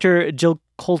 Director Jill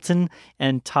Colton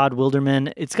and Todd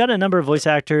Wilderman. It's got a number of voice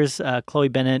actors: Chloe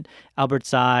Bennett, Albert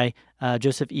Tsai,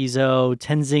 Joseph Izzo,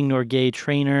 Tenzing Norgay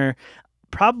Trainer.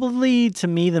 Probably to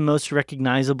me the most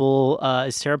recognizable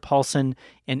is Sarah Paulson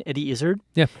and Eddie Izzard.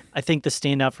 Yeah, I think the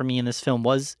standout for me in this film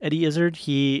was Eddie Izzard.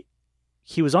 He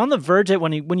was on the verge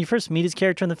when you first meet his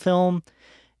character in the film,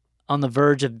 on the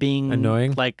verge of being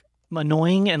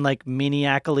annoying, and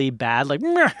maniacally bad,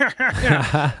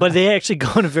 but they actually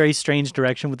go in a very strange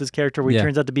direction with this character where he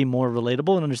turns out to be more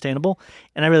relatable and understandable,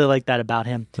 and I really like that about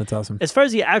him. That's awesome. As far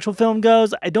as the actual film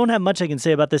goes, I don't have much I can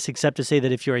say about this except to say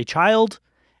that if you're a child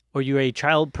or you're a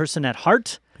child person at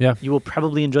heart, you will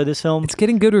probably enjoy this film. It's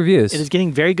getting good reviews. It is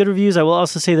getting very good reviews. I will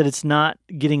also say that it's not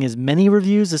getting as many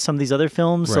reviews as some of these other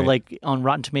films. Right. So on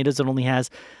Rotten Tomatoes, it only has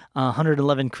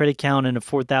 111 critic count and a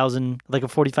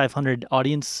 4,500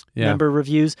 audience member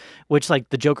reviews, which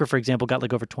The Joker, for example,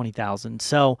 got over 20,000.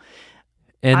 So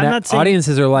and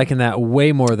audiences are liking that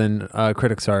way more than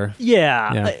critics are.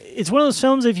 Yeah. It's one of those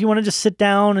films, if you want to just sit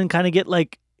down and kind of get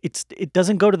it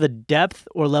doesn't go to the depth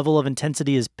or level of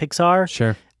intensity as Pixar.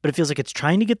 Sure. But it feels like it's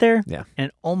trying to get there. Yeah.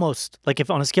 And almost,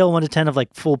 if on a scale of 1 to 10 of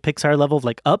full Pixar level of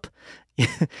Up,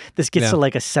 this gets to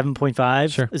a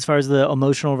 7.5 as far as the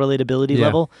emotional relatability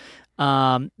level.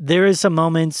 There is some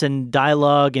moments and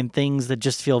dialogue and things that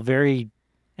just feel very,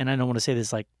 and I don't want to say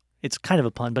this it's kind of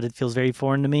a pun, but it feels very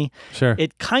foreign to me. Sure.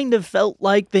 It kind of felt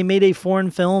like they made a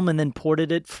foreign film and then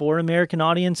ported it for American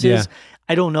audiences. Yeah.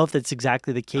 I don't know if that's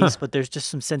exactly the case, but there's just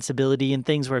some sensibility and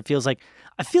things where it feels I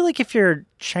feel like if you're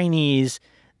Chinese,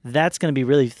 that's going to be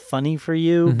really funny for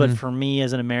you. Mm-hmm. But for me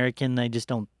as an American, I just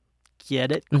don't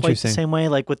get it quite the same way,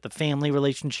 with the family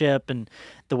relationship and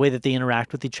the way that they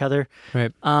interact with each other.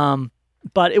 Right.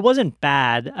 But it wasn't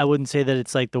bad. I wouldn't say that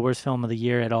it's the worst film of the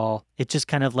year at all. It just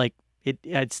kind of I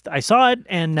saw it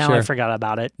and now I forgot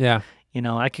about it. Yeah. You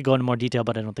know, I could go into more detail,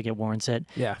 but I don't think it warrants it.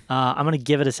 Yeah. I'm going to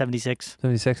give it a 76.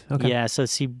 76. Okay. Yeah, so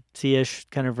C-ish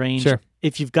kind of range. Sure.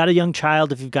 If you've got a young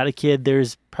child, if you've got a kid,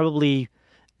 there's probably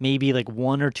maybe like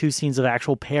 1 or 2 scenes of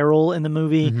actual peril in the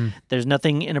movie. Mhm. There's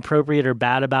nothing inappropriate or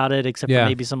bad about it, except Yeah. for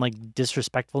maybe some like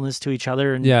disrespectfulness to each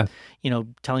other and Yeah.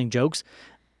 telling jokes.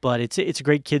 But it's a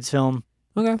great kids film,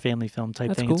 Okay. family film type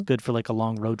That's thing. cool. It's good for like a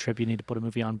long road trip. You need to put a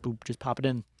movie on, boop, just pop it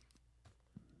in.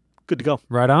 Good to go.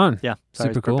 Right on. Yeah, sorry,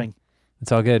 Super it's cool. burping.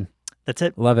 It's all good. That's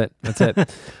it. Love it. That's it.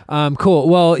 Cool.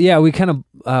 Well, yeah, we kind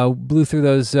of blew through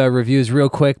those reviews real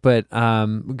quick, but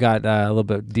we got a little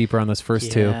bit deeper on those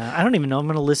first two. Yeah, I don't even know. I'm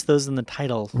going to list those in the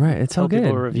title. Right. It's all Tell people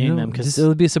good. we're reviewing them, 'cause,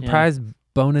 it'll be a surprise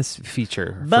bonus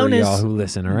feature for y'all who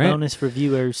listen. All right. Bonus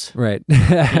reviewers. Right.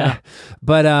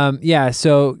 But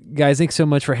so guys, thanks so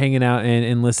much for hanging out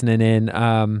and listening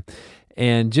in.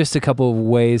 And just a couple of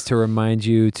ways to remind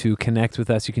you to connect with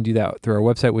us. You can do that through our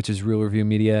website, which is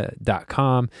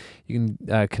realreviewmedia.com. You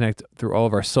can connect through all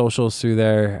of our socials through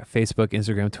there, Facebook,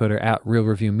 Instagram, Twitter, at Real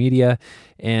Review Media.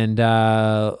 And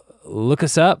look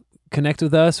us up. Connect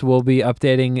with us. We'll be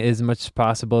updating as much as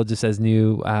possible just as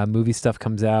new movie stuff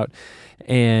comes out.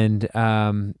 And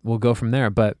we'll go from there.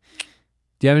 But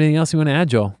do you have anything else you want to add,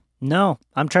 Joel? No,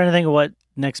 I'm trying to think of what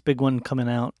next big one coming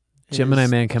out. Gemini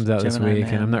Man comes out this Gemini week,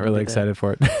 Man, and I'm not really that'll be excited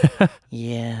for it.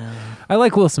 Yeah. I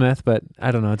like Will Smith, but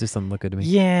I don't know. It just doesn't look good to me.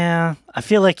 Yeah. I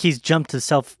feel like he's jumped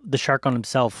the shark on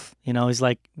himself. You know, he's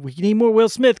like, we need more Will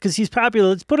Smith because he's popular.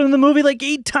 Let's put him in the movie like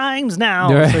 8 times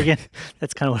now. Right. So again,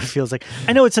 that's kind of what it feels like.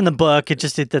 I know it's in the book.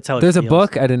 That's how it There's feels. a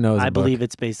book? I didn't know it was a book. believe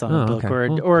it's based on a book okay. or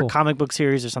Well, or cool. a comic book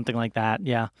series or something like that.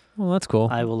 Yeah. Well, that's cool.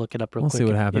 I will look it up real We'll quick see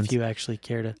what happens. if you actually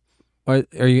care to.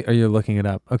 Are you looking it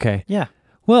up? Okay. Yeah.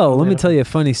 Well, let look me it up. tell you a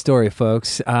funny story,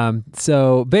 folks.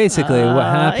 So basically what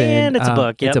happened... And it's a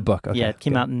book. It's Yep. a book. Okay. Yeah, it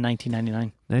came good. out in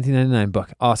 1999. 1999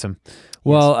 book. Awesome.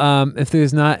 Well, if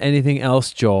there's not anything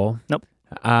else, Joel... Nope.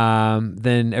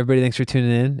 Then everybody, thanks for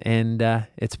tuning in, and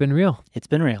it's been real. It's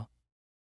been real.